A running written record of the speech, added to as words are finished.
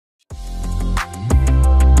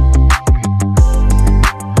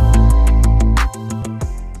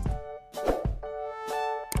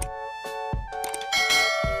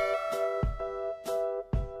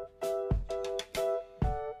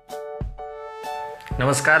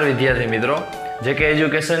નમસ્કાર વિદ્યાર્થી મિત્રો, જેકે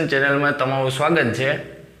એજ્યુકેશન ચેનલમાં તમારું સ્વાગત છે।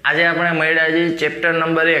 આજે આપણે મળ્યા છીએ ચેપ્ટર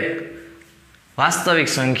નંબર 1 વાસ્તવિક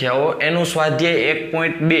સંખ્યાઓ એનું સ્વાધ્યાય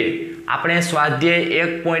 1.2। આપણે સ્વાધ્યાય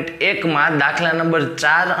 1.1 માં દાખલા નંબર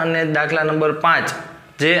 4 અને દાખલા નંબર 5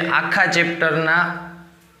 જે આખા ચેપ્ટરના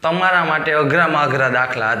તમારા માટે અઘરામાં અઘરા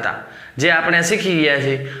દાખલા હતા જે આપણે શીખી ગયા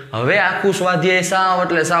છીએ। હવે આખું સ્વાધ્યાય સાવ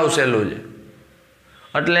એટલે સાવ સહેલું છે,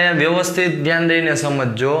 એટલે વ્યવસ્થિત ધ્યાન દઈને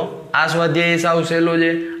સમજજો। આ સ્વાધ્યાય સાવ સહેલું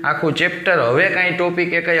છે, આખું ચેપ્ટર હવે કાંઈ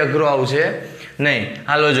ટોપિક એ કંઈ અઘરો આવશે નહીં।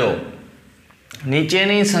 હાલો જો,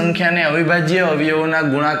 નીચેની સંખ્યાને અવિભાજ્ય અવયવોના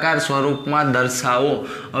ગુણાકાર સ્વરૂપમાં દર્શાવો।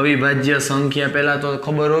 અવિભાજ્ય સંખ્યા પહેલા તો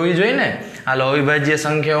ખબર હોવી જોઈએ ને। હાલો, અવિભાજ્ય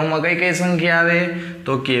સંખ્યાઓમાં કઈ કઈ સંખ્યા આવે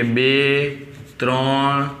તો કે 2,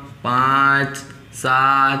 3, 5,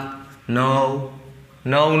 7, 9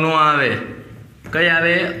 9 નો આવે, કઈ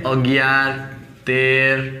આવે 11,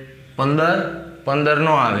 13, 15 15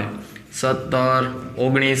 નો આવે, 17,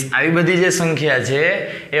 19 આવી બધી જે સંખ્યા છે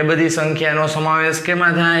એ બધી સંખ્યાનો સમાવેશ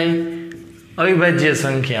કેમાં થાય? અવિભાજ્ય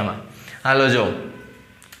સંખ્યામાં। હાલો જો,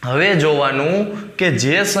 હવે જોવાનું કે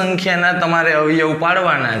જે સંખ્યાના તમારે અવયવ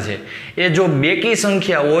પાડવાના છે એ જો બેકી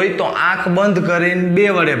સંખ્યા હોય તો આંખ બંધ કરીને 2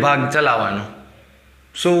 વડે ભાગ ચલાવવાનો।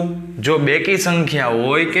 શું? જો બેકી સંખ્યા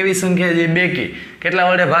હોય, કેવી સંખ્યા છે બેકી,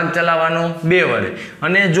 કેટલા વડે ભાગ ચલાવવાનો? 2 વડે।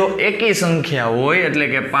 અને જો એકી સંખ્યા હોય એટલે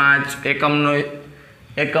કે 5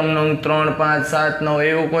 એકમનો અંક 3, 5, 7, 9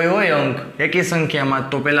 એવો કોઈ હોય અંક એકી સંખ્યામાં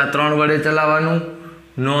તો પેલા 3 વડે ચલાવવાનું,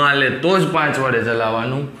 નો હાલે તો જ 5 વડે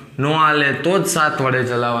ચલાવવાનું, નો હાલે તો જ 7 વડે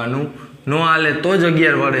ચલાવવાનું, નો હાલે તો જ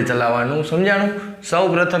 11 વડે ચલાવવાનું। સમજાણું? સૌ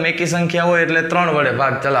પ્રથમ એકી સંખ્યા હોય એટલે 3 વડે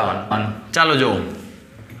ભાગ ચલાવવાનો। ચાલો જો,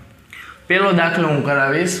 પેલો દાખલો હું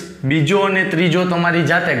કરાવીશ, બીજો અને ત્રીજો તમારી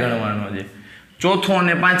જાતે ગણવાનો છે, ચોથો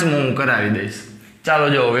અને પાંચમો હું કરાવી દઈશ। ચાલો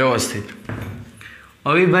જો વ્યવસ્થિત,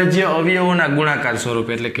 અવિભાજ્ય અવયવોના ગુણાકાર સ્વરૂપ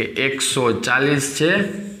એટલે કે 140 છે,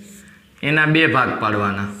 એના 2 ભાગ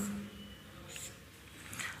પાડવાના।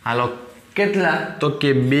 હાલો, કેટલા તો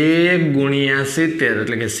કે 2 ગુણ્યા 70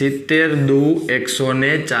 એટલે કે 70 દુ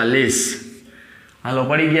 140। હાલો,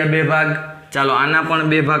 પડી ગયા 2 ભાગ। ચાલો આના પણ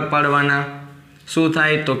 2 ભાગ પાડવાના। શું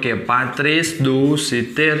થાય તો કે 35 દુ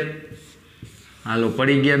 70। હાલો,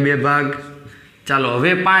 પડી ગયા 2 ભાગ। ચાલો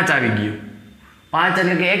હવે 5 આવી ગયું, 5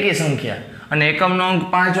 એટલે કે એકી સંખ્યા અને એકમનો અંક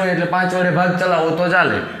 5 હોય એટલે 5 વડે ભાગ ચલાવો તો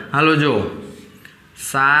ચાલે। હાલો જો,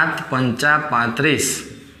 7 5 35,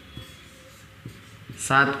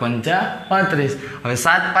 7 5 35। હવે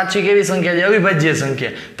 7 પાછી કેવી સંખ્યા છે? અવિભાજ્ય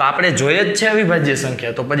સંખ્યા, તો આપણે જોઈએ જ છે અવિભાજ્ય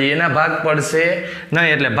સંખ્યા, તો પછી એના ભાગ પડશે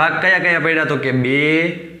નહીં। એટલે ભાગ કયા કયા પડ્યા તો કે 2,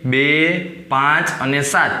 2, 5 અને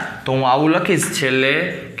 7। તો હું આવું લખીશ છેલ્લે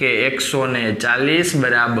કે 140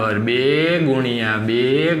 બરાબર 2 ગુણ્યા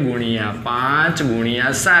 2 ગુણ્યા 5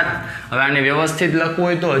 ગુણ્યા 7। હવે આને વ્યવસ્થિત લખવું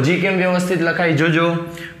હોય તો હજી કેમ વ્યવસ્થિત લખાય જોજો,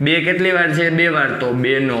 2 કેટલી વાર છે? 2 વાર, તો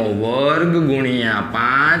 2 નો વર્ગ ગુણ્યા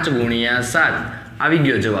 5 ગુણ્યા 7 આવી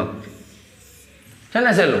ગયો જવાબ, છે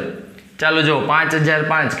ને સહેલું? ચાલો જો,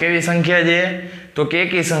 5005 કેવી સંખ્યા છે તો કે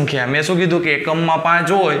એકી સંખ્યા। મેં શું કીધું કે એકમમાં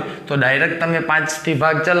 5 હોય તો ડાયરેક્ટ તમે 5 થી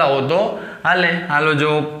ભાગ ચલાવો તો હાલે। હાલો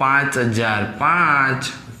જો,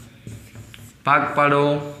 5005 ભાગ પાડો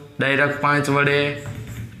ડાયરેક્ટ 5 વડે,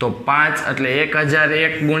 તો 5 એટલે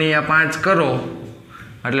 1001 ગુણ્યા 5 કરો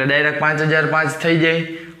એટલે ડાયરેક્ટ 5005 થઈ જાય।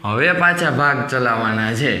 હવે પાછા ભાગ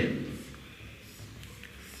ચલાવવાના છે,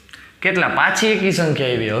 કેટલા? પાછી એકી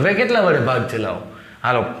સંખ્યા આવી, હવે કેટલા વડે ભાગ ચલાવો?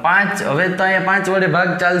 હાલો 5, હવે તો અહીંયા 5 વડે ભાગ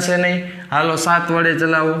ચાલશે નહીં। હાલો 7 વડે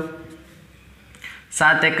ચલાવો,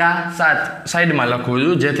 7 એકા 7 સાઈડમાં લખવું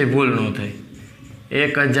છું જેથી ભૂલ ન થાય,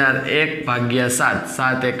 1001 ભાગ્યા 7,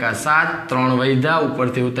 7 એકા 7, 3 વૈધા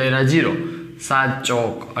ઉપરથી ઉતાર્યા 0, 7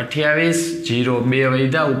 ચોક 28, 0 2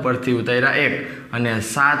 વૈધા ઉપરથી ઉતાર્યા 1 અને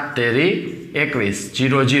 7 તેરી 21,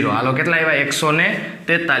 0 0। હાલો કેટલા આવ્યા?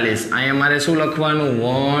 143। અહીંયા મારે શું લખવાનું?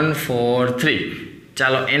 143।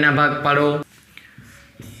 ચાલો એના ભાગ પાડો,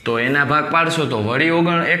 તો એના ભાગ પાડશો તો વળી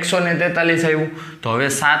 143 આવ્યું, તો હવે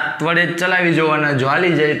 7 વડે જ ચલાવી જોવાના, જો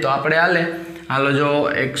હાલી જાય તો આપણે હાલે। હાલો જો,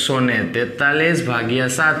 143 ભાગ્યા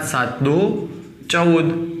 7, 7 દુ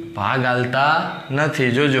 14, ભાગ હાલતા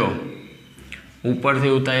નથી જોજો,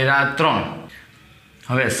 ઉપરથી ઉતાર્યા 3।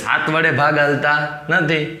 હવે 7 વડે ભાગ હાલતા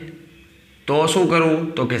નથી તો શું કરવું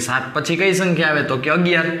તો કે 7 પછી કઈ સંખ્યા આવે તો કે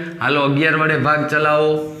 11। હાલો 11 વડે ભાગ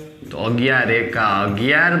ચલાવો, તો 11 એકા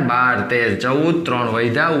 11, 12 13 14, 3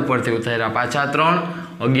 વૈધા ઉપરથી ઉતાર્યા પાછા 3,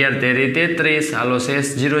 11 તેરી 33। હાલો શેષ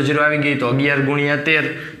 0 0 આવી ગઈ, તો 11 ગુણ્યા 13,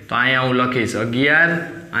 તો અહીંયા હું લખીશ 11,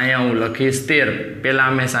 અહીંયા હું લખીશ 13। પહેલા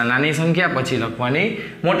હંમેશા નાની સંખ્યા પછી લખવાની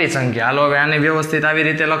મોટી સંખ્યા। હાલો હવે આને વ્યવસ્થિત આવી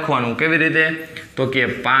રીતે લખવાનું, કેવી રીતે તો કે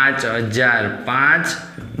 5005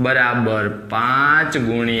 બરાબર 5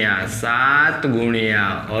 ગુણ્યા 7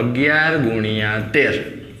 ગુણ્યા 11 ગુણ્યા 13.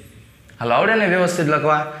 હાલો આવડે ને વ્યવસ્થિત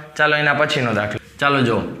લખવા? ચાલો એના પછીનો દાખલો. ચાલો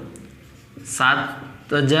જો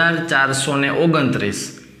 7429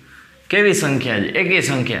 કેવી સંખ્યા છે? એકી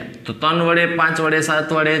સંખ્યા. તો 3 વડે 5 વડે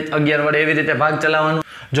 7 વડે 11 વડે એવી રીતે ભાગ ચલાવવાનો.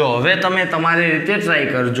 જો હવે તમે તમારી રીતે ટ્રાય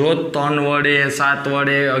કરજો. 3 વડે 7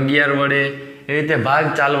 વડે 11 વડે એવી રીતે ભાગ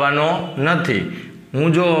ચાલવાનો નથી. હું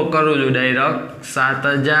જો કરું છું ડાયરેક્ટ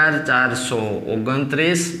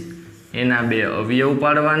 7429 એના 2 અવયવ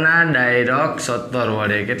પાડવાના ડાયરેક્ટ 17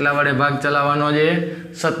 વડે. કેટલા વડે ભાગ ચલાવવાનો છે?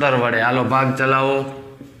 17 વડે. હાલો ભાગ ચલાવો.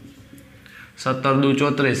 17 દુ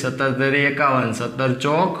 34, 17 તેરી 51, 17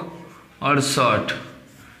 ચોક 68.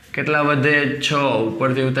 કેટલા વધે? 6.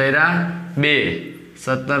 ઉપરથી ઉતાર્યા 2.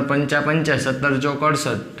 17 પંચા 50, 17 ચોક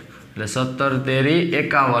 68 એટલે 17 તેરી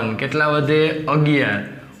 51. કેટલા વધે? 11.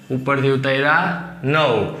 ઉપરથી ઉતાર્યા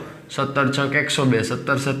 9. 17 છક 102,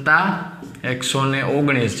 17 સત્તા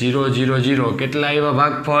 119. 0 0 0. કેટલા આવ્યા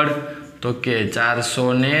ભાગફળ? તો કે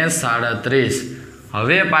 437.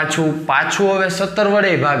 હવે પાછું હવે 17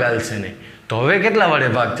 વડે ભાગ હાલશે નહીં. તો હવે કેટલા વડે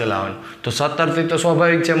ભાગ ચલાવવાનો? તો 17 થી તો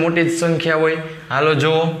સ્વાભાવિક છે મોટી જ સંખ્યા હોય. હાલો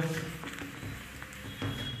જો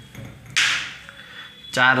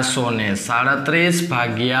 437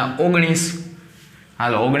 ભાગ્યા 19.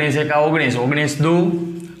 હાલો 19 એકા 19, 19 દુ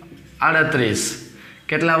 38.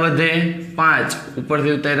 કેટલા વધે? 5.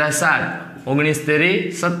 ઉપરથી ઉતાર્યા 7. 19 તેરી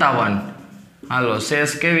 57. હાલો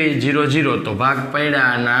શેષ કેવી? 0 0. તો ભાગ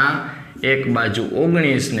પડ્યાના એક બાજુ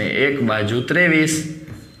 19 ને એક બાજુ 23.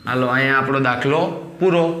 હાલો અહીંયા આપણો દાખલો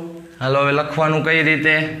પૂરો. હાલો હવે લખવાનું કઈ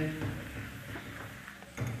રીતે?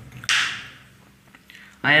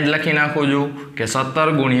 અહીંયા જ લખી નાખું છું કે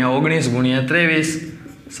 17 ગુણ્યા 19 ગુણ્યા 23.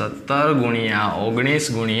 17 ગુણ્યા 19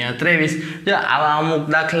 ગુણ્યા 23. જો આવા અમુક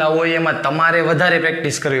દાખલા હોય એમાં તમારે વધારે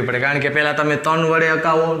પ્રેક્ટિસ કરવી પડે, કારણ કે પહેલાં તમે 3 વડે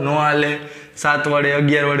અકાવો ન હાલે, 7 વડે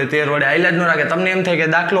 11 વડે 13 વડે આઈલા જ ન રાખે. તમને એમ થાય કે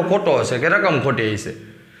દાખલો ખોટો હશે કે રકમ ખોટી હશે.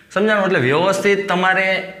 સમજાણું? એટલે વ્યવસ્થિત તમારે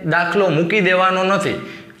દાખલો મૂકી દેવાનો નથી.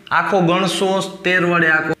 આખો ગણશો 13 વડે,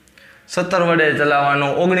 આખો 17 વડે ચલાવવાનો,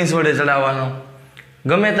 19 વડે ચલાવવાનો,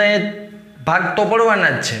 ગમે ત્યાં ભાગ તો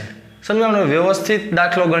પડવાના જ છે. સમજાણું? વ્યવસ્થિત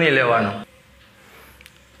દાખલો ગણી લેવાનો.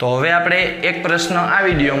 તો હવે આપણે એક પ્રશ્ન આ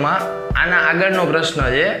વિડીયોમાં, આના આગળનો પ્રશ્ન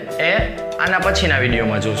છે એ આના પછીના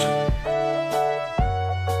વિડીયોમાં જોશું.